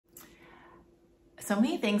so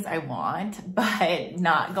many things I want, but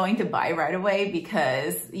not going to buy right away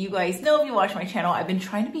because you guys know if you watch my channel, I've been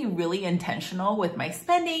trying to be really intentional with my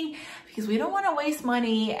spending because we don't want to waste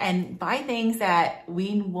money and buy things that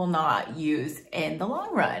we will not use in the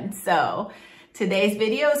long run. So today's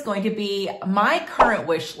video is going to be my current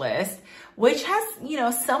wish list, which has, you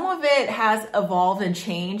know, some of it has evolved and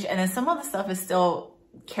changed, and then some of the stuff is still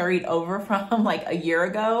carried over from like a year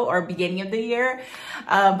ago or beginning of the year.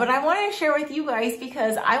 But I wanted to share with you guys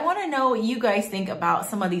because I want to know what you guys think about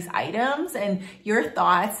some of these items and your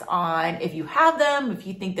thoughts on if you have them, if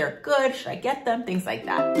you think they're good, should I get them, things like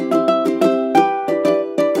that.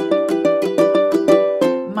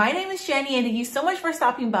 My name is Jenny and thank you so much for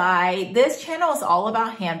stopping by. This channel is all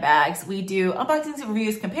about handbags. We do unboxings,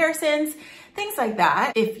 reviews, comparisons, things like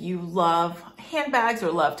that. If you love handbags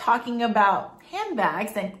or love talking about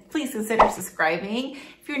handbags, then please consider subscribing.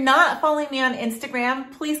 If you're not following me on Instagram,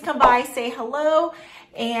 please come by, say hello.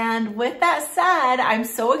 And with that said, I'm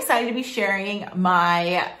so excited to be sharing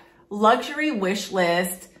my luxury wish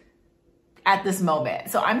list at this moment.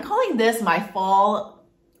 So I'm calling this my fall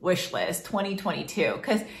wish list 2022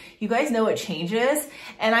 because you guys know it changes.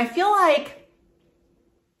 And I feel like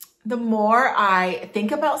the more I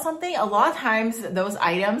think about something, a lot of times those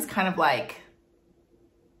items kind of like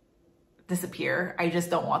disappear. I just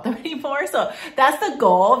don't want them anymore. So that's the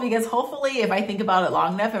goal, because hopefully if I think about it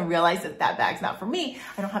long enough and realize that that bag's not for me,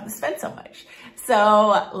 I don't have to spend so much.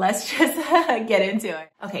 So let's just get into it.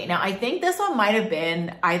 Okay, now I think this one might have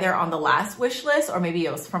been either on the last wish list or maybe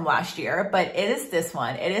it was from last year, but it is this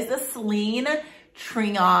one. It is the Celine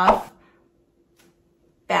Tring-Off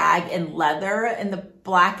bag in leather in the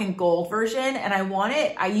black and gold version. And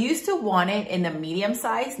I used to want it in the medium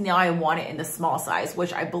size. Now I want it in the small size,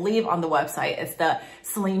 which I believe on the website, it's the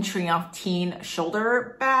Celine Tring-Off teen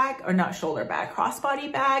shoulder bag, or not shoulder bag, crossbody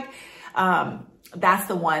bag. That's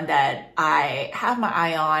the one that I have my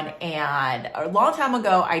eye on. And a long time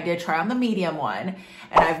ago, I did try on the medium one.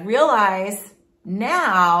 And I've realized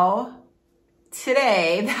now,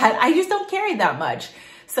 today, that I just don't carry that much.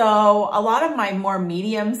 So a lot of my more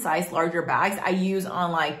medium-sized, larger bags I use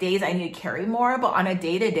on like days I need to carry more, but on a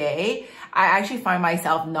day-to-day, I actually find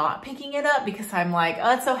myself not picking it up because I'm like,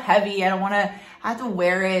 oh, it's so heavy. I don't want to have to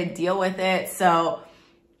wear it, deal with it. So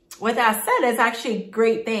with that said, it's actually a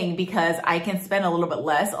great thing because I can spend a little bit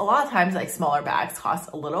less. A lot of times like smaller bags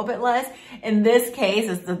cost a little bit less. In this case,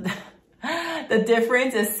 it's the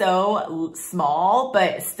difference is so small,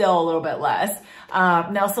 but still a little bit less.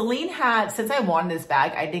 Now Celine had, since I wanted this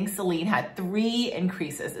bag, I think Celine had 3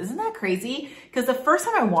 increases. Isn't that crazy? Because the first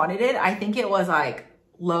time I wanted it, I think it was like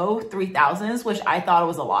low 3,000s, which I thought it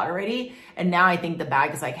was a lot already. And now I think the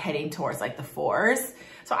bag is like heading towards like the 4s.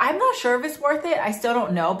 So I'm not sure if it's worth it. I still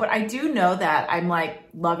don't know, but I do know that I'm like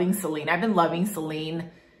loving Celine. I've been loving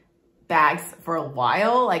Celine bags for a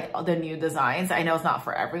while, like the new designs. I know it's not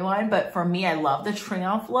for everyone, but for me, I love the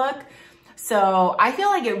Tring-Off look. So I feel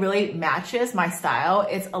like it really matches my style.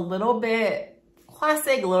 It's a little bit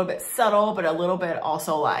classic, a little bit subtle, but a little bit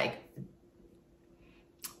also like,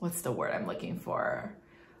 what's the word I'm looking for?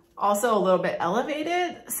 Also a little bit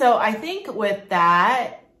elevated. So I think with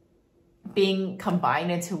that being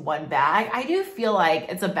combined into one bag, I do feel like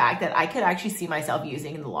it's a bag that I could actually see myself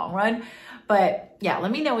using in the long run. But yeah,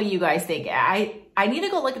 let me know what you guys think. I need to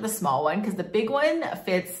go look at the small one because the big one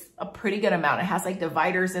fits a pretty good amount. It has like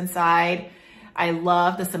dividers inside. I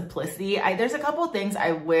love the simplicity. There's a couple of things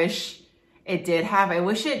I wish it did have. I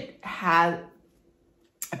wish it had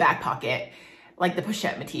a back pocket like the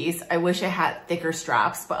Pochette Métis. I wish it had thicker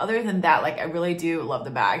straps, but other than that, like I really do love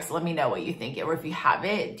the bag. So let me know what you think, or if you have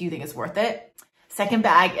it, do you think it's worth it? Second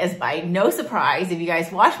bag is by no surprise. If you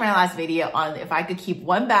guys watched my last video on if I could keep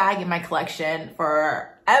one bag in my collection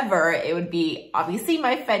forever, it would be obviously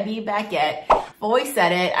my Fendi baguette. I've always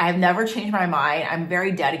said it. I've never changed my mind. I'm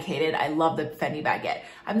very dedicated. I love the Fendi baguette.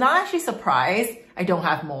 I'm not actually surprised I don't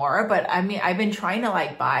have more, but I mean, I've been trying to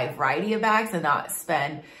like buy a variety of bags and not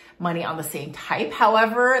spend money on the same type.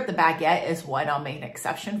 However, the baguette is one I'll make an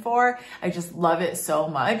exception for. I just love it so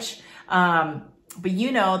much. But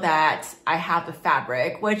you know that I have the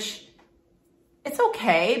fabric, which it's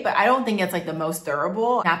okay, but I don't think it's like the most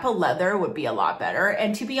durable. Napa leather would be a lot better.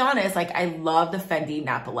 And to be honest, like I love the Fendi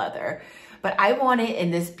Napa leather, but I want it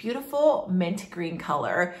in this beautiful mint green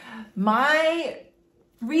color. My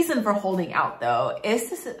reason for holding out though is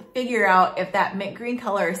to figure out if that mint green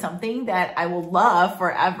color is something that I will love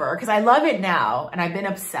forever, because I love it now and I've been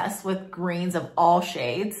obsessed with greens of all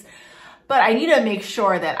shades. But I need to make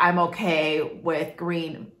sure that I'm okay with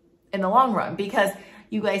green in the long run, because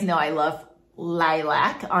you guys know I love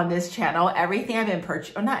lilac on this channel. Everything I've been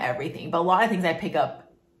purchasing, or not everything, but a lot of things I pick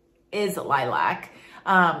up is lilac.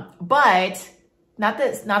 But not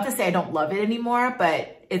to say I don't love it anymore,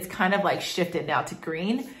 but it's kind of like shifted now to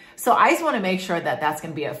green. So I just want to make sure that that's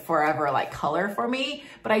going to be a forever like color for me.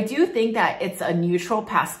 But I do think that it's a neutral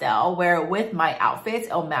pastel where with my outfits,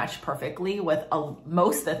 it'll match perfectly with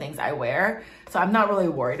most of the things I wear. So I'm not really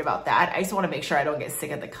worried about that. I just want to make sure I don't get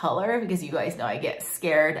sick of the color, because you guys know I get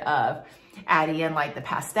scared of adding in like the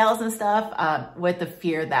pastels and stuff with the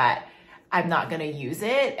fear that I'm not going to use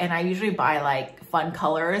it. And I usually buy like fun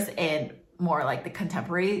colors and more like the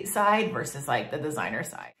contemporary side versus like the designer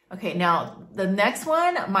side. Okay, now the next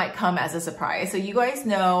one might come as a surprise. So you guys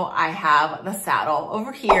know I have the saddle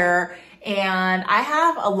over here, and I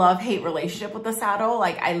have a love-hate relationship with the saddle.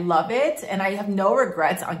 Like, I love it and I have no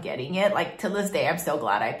regrets on getting it. Like, to this day, I'm so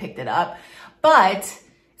glad I picked it up. But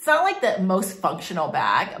it's not like the most functional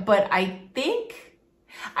bag, but I think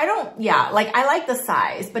I like the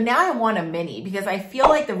size, but now I want a mini because I feel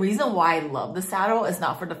like the reason why I love the saddle is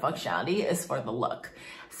not for the functionality, it's for the look.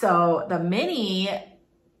 So the mini,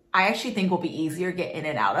 I actually think will be easier to get in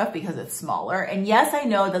and out of because it's smaller. And yes, I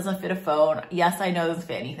know it doesn't fit a phone. Yes, I know it doesn't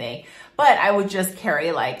fit anything, but I would just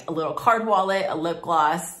carry like a little card wallet, a lip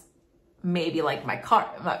gloss, maybe like my card,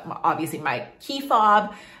 obviously my key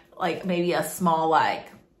fob, like maybe a small like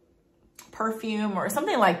perfume or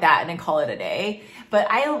something like that, and then call it a day. But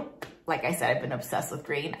like I said, I've been obsessed with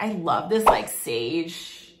green. I love this like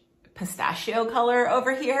sage pistachio color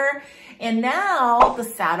over here. And now the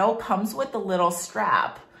saddle comes with a little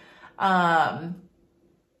strap,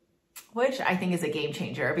 which I think is a game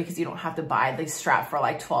changer because you don't have to buy the strap for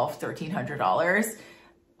like $1,200, $1,300.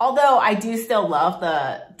 Although I do still love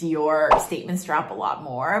the Dior statement strap a lot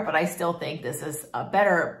more, but I still think this is a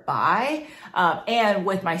better buy. And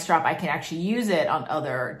with my strap, I can actually use it on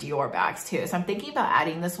other Dior bags too. So I'm thinking about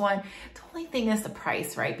adding this one. The only thing is the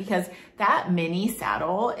price, right? Because that mini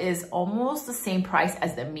saddle is almost the same price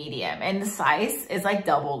as the medium, and the size is like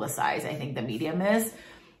double the size I think the medium is.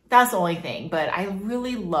 That's the only thing, but I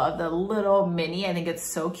really love the little mini. I think it's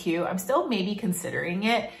so cute. I'm still maybe considering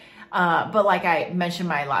it. But like I mentioned in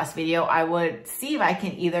my last video, I would see if I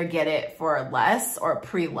can either get it for less or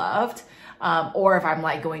pre-loved, or if I'm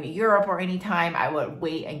like going to Europe or anytime, I would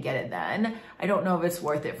wait and get it then. I don't know if it's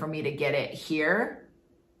worth it for me to get it here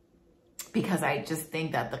because I just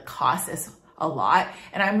think that the cost is a lot.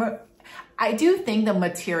 And I do think the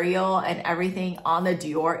material and everything on the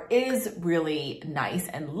Dior is really nice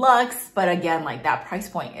and luxe, but again, like that price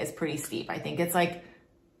point is pretty steep. I think it's like,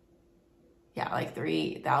 yeah, like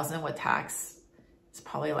 $3,000 with tax. It's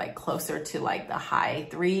probably like closer to like the high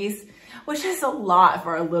threes, which is a lot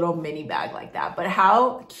for a little mini bag like that, but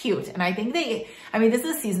how cute. And I think this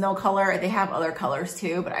is a seasonal color. They have other colors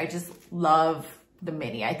too, but I just love the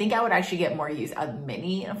mini. I think I would actually get more use out of the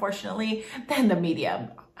mini, unfortunately, than the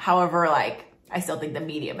medium. However, like I still think the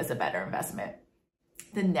medium is a better investment.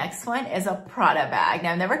 The next one is a Prada bag.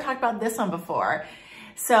 Now I've never talked about this one before.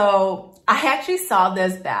 So I actually saw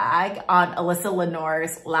this bag on Alyssa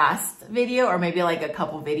Lenore's last video, or maybe like a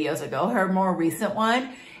couple videos ago, her more recent one.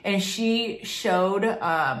 And she showed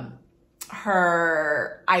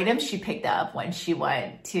her items she picked up when she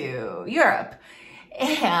went to Europe.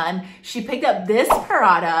 And she picked up this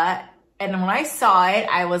Prada. And when I saw it,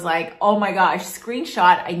 I was like, oh my gosh,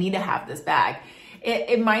 screenshot, I need to have this bag.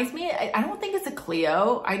 It reminds me, I don't think it's a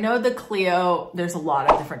Clio. I know the Clio, there's a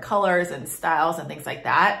lot of different colors and styles and things like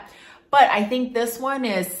that. But I think this one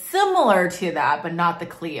is similar to that, but not the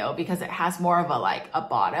Clio because it has more of a like a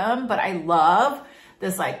bottom. But I love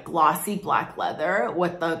this like glossy black leather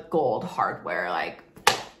with the gold hardware, like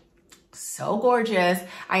so gorgeous.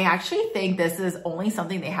 I actually think this is only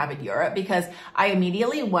something they have in Europe because I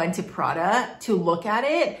immediately went to Prada to look at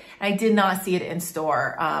it. And I did not see it in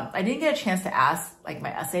store. I didn't get a chance to ask like my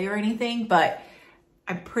essay or anything, but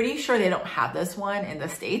I'm pretty sure they don't have this one in the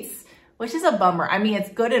States, which is a bummer. I mean, it's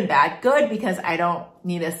good and bad. Good because I don't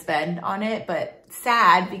need to spend on it, but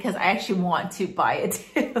sad because I actually want to buy it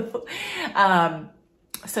too.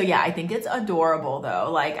 So yeah, I think it's adorable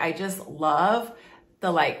though. Like I just love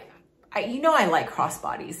the like, I like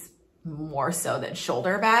crossbodies more so than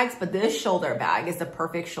shoulder bags, but this shoulder bag is the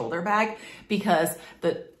perfect shoulder bag because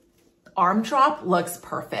the arm drop looks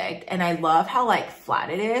perfect. And I love how like flat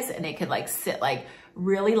it is and it could like sit like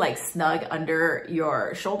really like snug under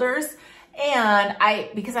your shoulders. And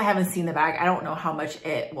because I haven't seen the bag, I don't know how much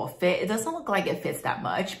it will fit. It doesn't look like it fits that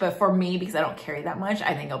much, but for me, because I don't carry that much,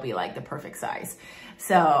 I think it'll be like the perfect size.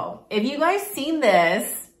 So if you guys seen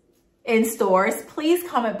this, in stores, please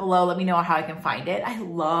comment below. Let me know how I can find it. I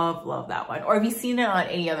love that one. Or have you seen it on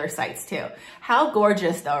any other sites too? How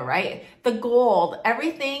gorgeous though, right? The gold,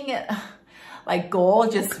 everything like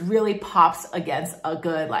gold just really pops against a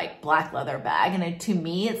good like black leather bag. And to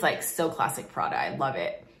me, it's like so classic Prada. I love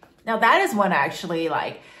it. Now that is one actually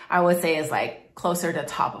like, I would say is like closer to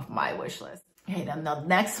top of my wish list. Okay, then the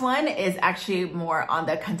next one is actually more on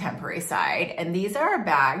the contemporary side. And these are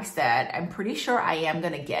bags that I'm pretty sure I am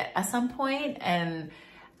gonna get at some point. And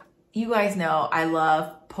you guys know I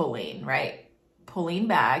love Pauline, right? Pauline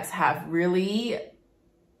bags have really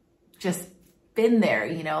just been there,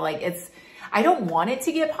 you know, like I don't want it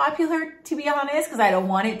to get popular, to be honest, because I don't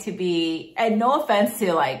want it to be, and no offense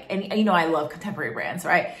to like, and you know, I love contemporary brands,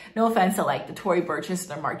 right? No offense to like the Tory Burches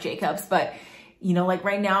or Marc Jacobs, but you know, like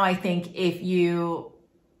right now, I think if you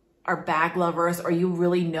are bag lovers or you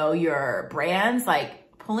really know your brands,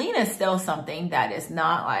 like Pauline is still something that is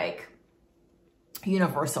not like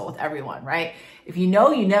universal with everyone, right? If you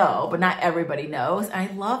know, you know, but not everybody knows. And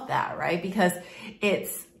I love that, right? Because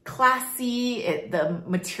it's classy, the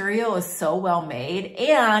material is so well made,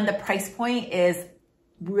 and the price point is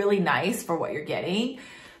really nice for what you're getting.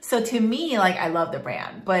 So to me, like, I love the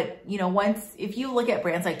brand, but you know, if you look at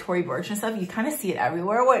brands like Tory Burch and stuff, you kind of see it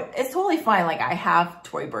everywhere. It's totally fine. Like I have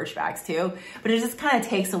Tory Burch bags too, but it just kind of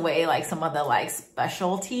takes away like some of the like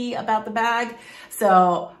specialty about the bag.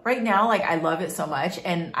 So right now, like I love it so much.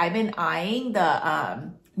 And I've been eyeing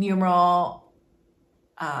the numeral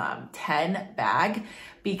 10 bag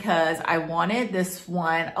because I wanted this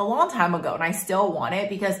one a long time ago and I still want it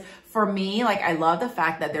because for me, like I love the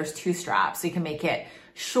fact that there's 2 straps. So you can make it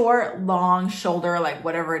short, long, shoulder, like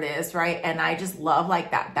whatever it is, right? And I just love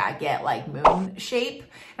like that baguette, like moon shape.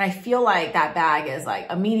 And I feel like that bag is like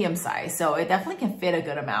a medium size. So it definitely can fit a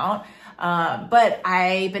good amount. But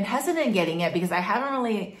I've been hesitant in getting it because I haven't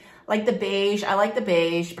really liked the beige. I like the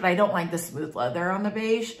beige, but I don't like the smooth leather on the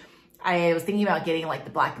beige. I was thinking about getting like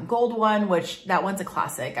the black and gold one, which that one's a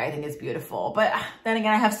classic. I think it's beautiful. But then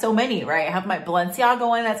again, I have so many, right? I have my Balenciaga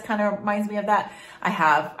one that's kind of reminds me of that.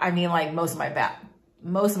 Like most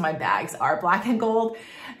of my bags are black and gold.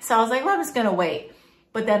 So I was like, well, I'm just gonna wait.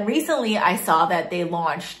 But then recently I saw that they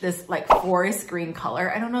launched this like forest green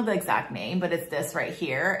color. I don't know the exact name, but it's this right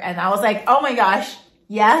here. And I was like, oh my gosh,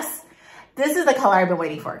 yes. This is the color I've been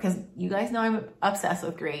waiting for because you guys know I'm obsessed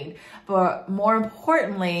with green. But more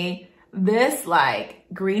importantly, this like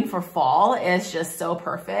green for fall is just so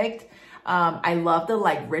perfect. I love the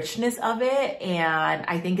like richness of it and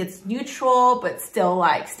I think it's neutral, but still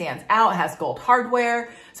like stands out, has gold hardware.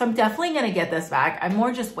 So I'm definitely going to get this bag. I'm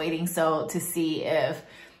more just waiting to see if,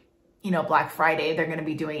 you know, Black Friday, they're going to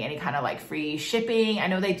be doing any kind of like free shipping. I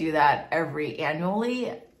know they do that annually.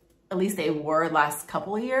 At least they were last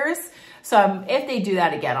couple of years. So if they do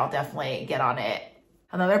that again, I'll definitely get on it.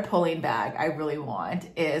 Another Pauline bag I really want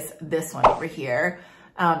is this one over here.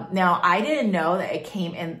 Now I didn't know that it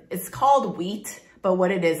came in, it's called Wheat, but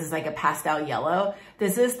what it is like a pastel yellow.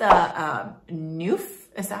 This is the Newf,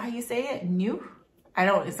 is that how you say it? Newf? I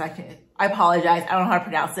apologize, I don't know how to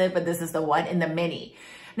pronounce it, but this is the one in the mini.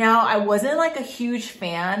 Now I wasn't like a huge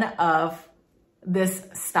fan of this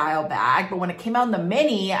style bag, but when it came out in the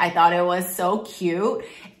mini, I thought it was so cute.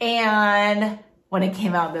 And when it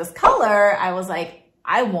came out in this color, I was like,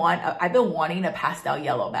 I've been wanting a pastel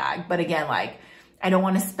yellow bag, but again, like, I don't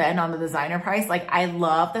want to spend on the designer price. Like I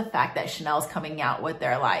love the fact that Chanel's coming out with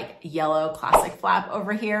their like yellow classic flap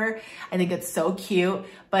over here. I think it's so cute,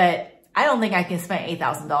 but I don't think I can spend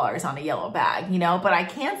 $8,000 on a yellow bag, you know, but I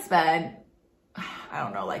can spend, I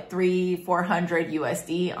don't know, like $300-400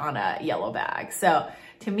 USD on a yellow bag. So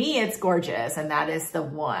to me, it's gorgeous. And that is the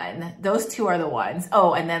one. Those 2 are the ones.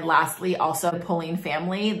 Oh, and then lastly, also the Pauline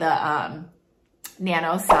family, the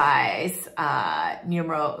nano size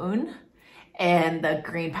numero 1. And the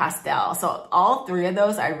green pastel. So all 3 of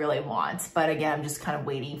those I really want. But again, I'm just kind of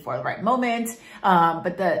waiting for the right moment.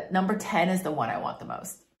 But the number 10 is the one I want the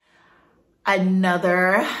most.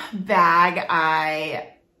 Another bag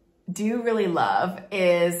I do really love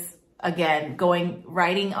is, again,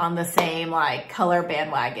 riding on the same like color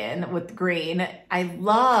bandwagon with green. I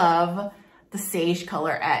love the sage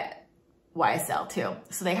color at YSL too.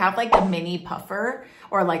 So they have like the mini puffer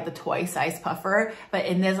or like the toy size puffer, but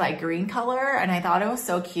in this like green color. And I thought it was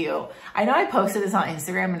so cute. I know I posted this on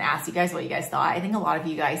Instagram and asked you guys what you guys thought. I think a lot of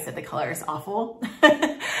you guys said the color is awful,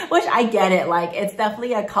 which I get it. Like it's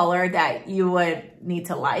definitely a color that you would need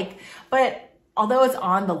to like, but although it's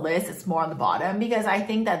on the list, it's more on the bottom because I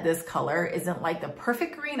think that this color isn't like the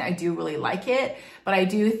perfect green. I do really like it, but I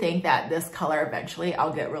do think that this color eventually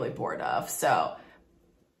I'll get really bored of. So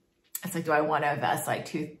it's like, do I want to invest like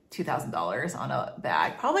 $2,000 on a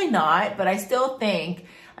bag? Probably not, but I still think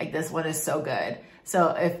like this one is so good. So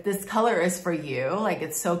if this color is for you, like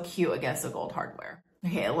it's so cute against the gold hardware.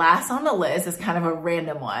 Okay, last on the list is kind of a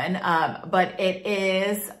random one, but it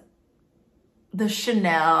is the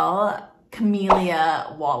Chanel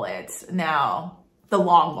Camellia wallet. Now, the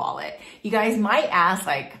long wallet. You guys might ask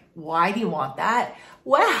like, why do you want that?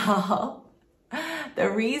 Well, the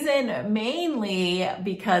reason mainly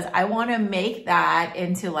because I want to make that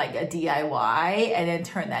into like a DIY and then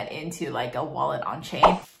turn that into like a wallet on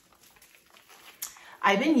chain.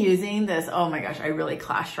 I've been using this, oh my gosh, I really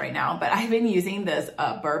clashed right now, but I've been using this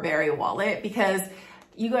Burberry wallet because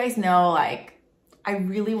you guys know, like, I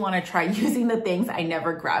really want to try using the things I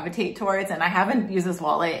never gravitate towards, and I haven't used this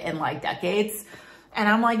wallet in like decades. And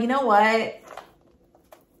I'm like, you know what?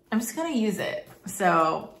 I'm just going to use it.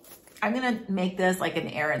 So I'm going to make this like an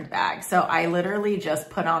errand bag. So I literally just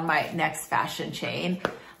put on my NextFashion chain,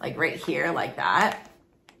 like right here, like that.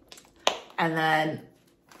 And then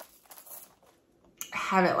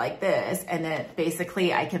have it like this, and then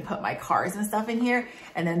basically I can put my cards and stuff in here,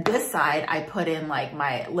 and then this side I put in like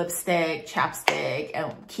my lipstick, chapstick,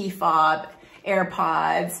 and key fob,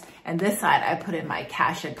 AirPods, and this side I put in my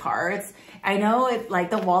cash and cards. I know it, like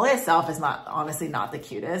the wallet itself is not, honestly not the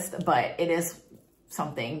cutest, but it is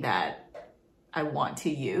something that I want to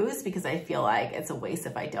use because I feel like it's a waste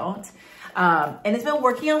if I don't. And it's been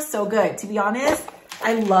working out so good, to be honest.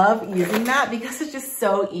 I love using that because it's just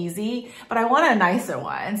so easy, but I want a nicer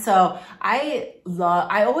one. So I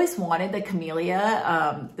always wanted the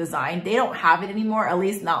Camellia design. They don't have it anymore, at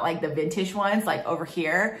least not like the vintage ones like over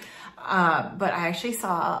here. But I actually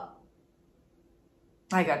saw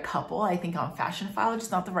like a couple, I think on Fashion File,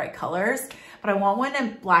 just not the right colors. But I want one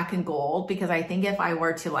in black and gold because I think if I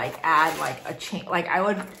were to like add like a chain, like I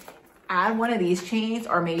would add one of these chains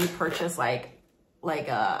or maybe purchase like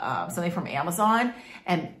something from Amazon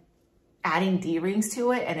and adding D-rings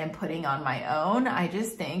to it and then putting on my own. I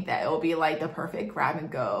just think that it will be like the perfect grab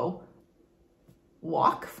and go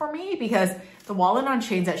walk for me because the wallet on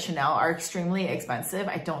chains at Chanel are extremely expensive.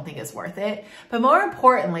 I don't think it's worth it. But more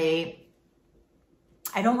importantly,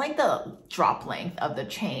 I don't like the drop length of the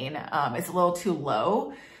chain. It's a little too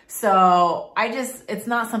low. So it's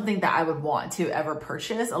not something that I would want to ever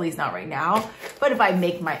purchase, at least not right now. But if I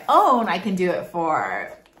make my own, I can do it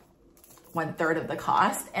for 1/3 of the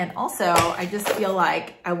cost. And also I just feel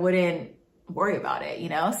like I wouldn't worry about it, you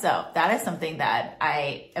know? So that is something that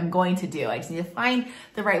I am going to do. I just need to find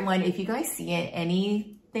the right one. If you guys see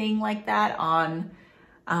anything like that on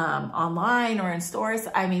online or in stores,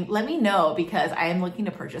 I mean, let me know because I am looking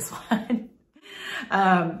to purchase one.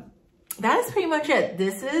 That is pretty much it.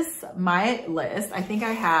 This is my list. I think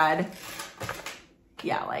I had,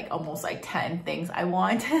 yeah, like almost like 10 things I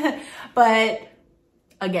want. But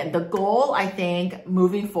again, the goal, I think,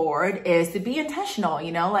 moving forward is to be intentional,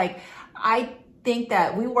 you know, like I think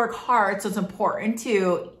that we work hard. So it's important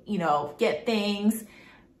to, you know, get things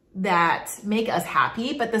that make us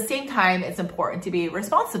happy, but at the same time, it's important to be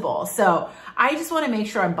responsible. So I just want to make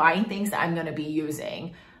sure I'm buying things that I'm going to be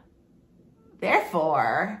using.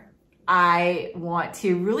 Therefore, I want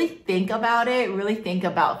to really think about it, really think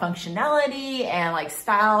about functionality and like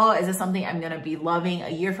style. Is this something I'm going to be loving a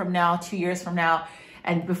year from now, 2 years from now,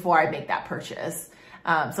 and before I make that purchase?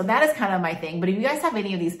 So that is kind of my thing. But if you guys have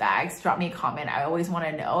any of these bags, drop me a comment. I always want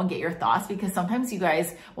to know and get your thoughts because sometimes you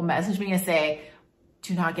guys will message me and say,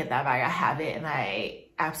 do not get that bag. I have it and I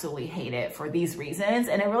absolutely hate it for these reasons.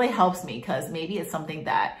 And it really helps me because maybe it's something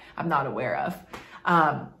that I'm not aware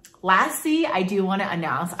of. Lastly, I do want to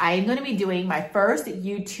announce I'm going to be doing my first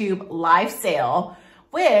YouTube live sale,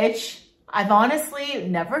 which I've honestly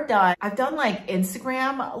never done. I've done like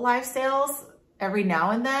Instagram live sales every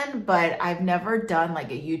now and then, but I've never done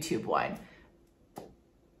like a YouTube one,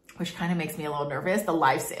 which kind of makes me a little nervous, the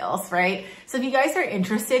live sales, right? So if you guys are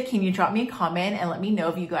interested, can you drop me a comment and let me know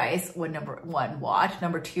if you guys would, number one, watch,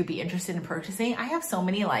 number two, be interested in purchasing. I have so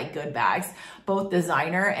many like good bags, both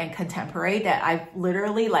designer and contemporary, that I've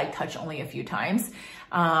literally like touched only a few times.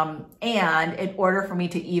 And in order for me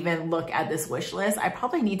to even look at this wish list, I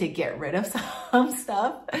probably need to get rid of some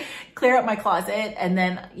stuff, clear up my closet. And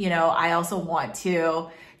then, you know, I also want to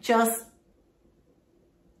just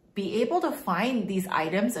be able to find these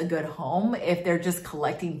items a good home if they're just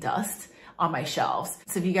collecting dust on my shelves.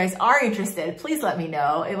 So if you guys are interested, please let me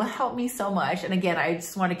know. It will help me so much. And again, I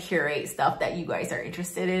just want to curate stuff that you guys are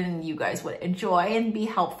interested in and you guys would enjoy and be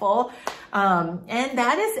helpful. And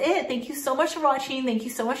that is it. Thank you so much for watching. Thank you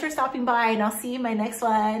so much for stopping by, and I'll see you in my next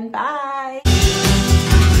one. Bye.